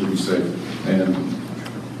soldiers to be safe. And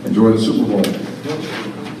enjoy the Super Bowl.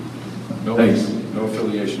 Thanks. No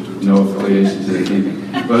affiliation to the team. No affiliation to the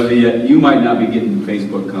team. But you might not be getting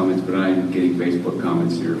Facebook comments, but I am getting Facebook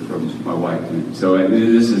comments here from my wife. And so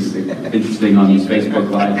this is interesting on this Facebook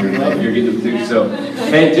Live here. You're getting them too. So,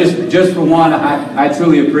 hey, just for one, I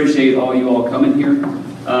truly appreciate all you all coming here.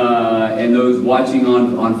 And those watching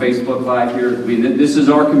on Facebook Live here. I mean, this is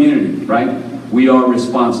our community, right? We are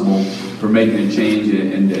responsible for making a change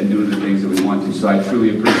and doing the things that we want to. So I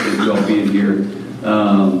truly appreciate you all being here.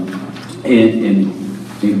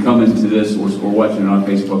 And coming to this or watching it on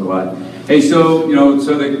Facebook Live. Hey, so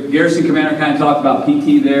the garrison commander kind of talked about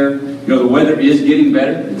PT there. The weather is getting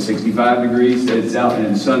better. It's 65 degrees. It's out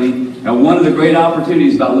and sunny. And one of the great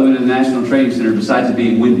opportunities about living in the National Training Center, besides it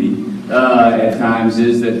being windy at times,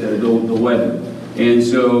 is that the weather. And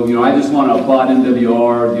so, I just want to applaud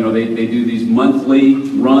MWR. They do these monthly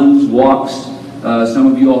runs, walks. Some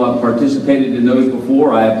of you all have participated in those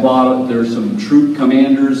before. I applaud. There's some troop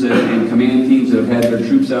commanders and command teams that have had their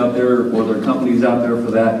troops out there or their companies out there for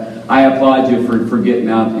that. I applaud you for getting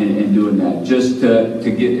out and doing that. Just to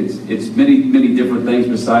get, it's many different things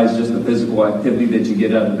besides just the physical activity that you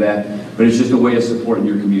get out of that, but it's just a way of supporting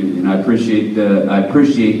your community. And I appreciate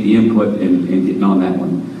the input in getting on that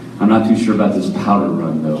one. I'm not too sure about this powder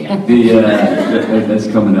run though. That's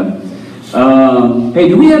coming up. Hey,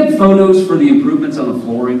 do we have photos for the improvements on the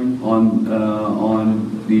flooring on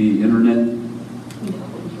the internet?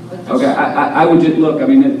 Okay, I would just look. I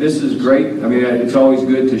mean, this is great. I mean, it's always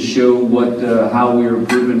good to show how we're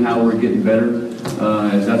improving, how we're getting better,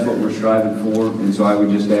 as that's what we're striving for. And so I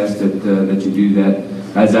would just ask that you do that.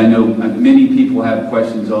 As I know, many people have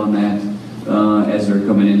questions on that as they're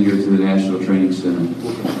coming in here to the National Training Center.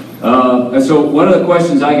 So one of the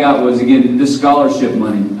questions I got was, again, this scholarship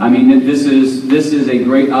money. I mean, this is a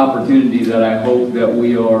great opportunity that I hope that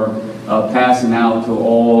we are passing out to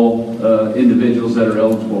all individuals that are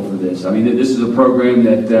eligible for this. I mean, this is a program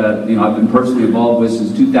that I've been personally involved with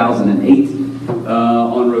since 2008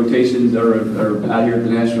 on rotations that are out here at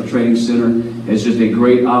the National Training Center. It's just a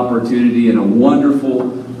great opportunity and a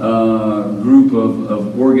wonderful group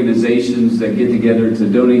of organizations that get together to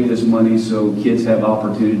donate this money so kids have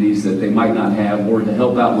opportunities that they might not have, or to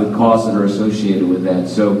help out with costs that are associated with that.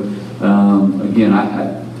 So again,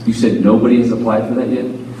 you said nobody has applied for that yet?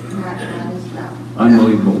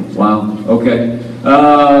 Unbelievable. Wow. Okay.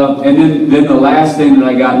 And then the last thing that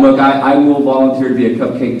I got, look, I will volunteer to be a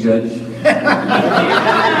cupcake judge.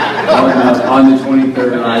 On the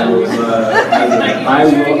 23rd,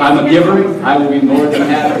 I'm a giver. I will be more than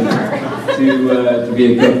happy to be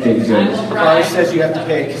a cupcake judge. It says you have to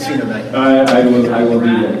pay a casino night. I will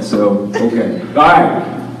do that. So, okay. All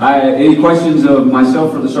right. Any questions of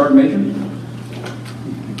myself or the Sergeant Major?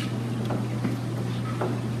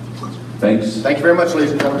 Thanks. Thank you very much,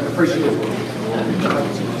 ladies and gentlemen. Appreciate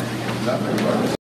it.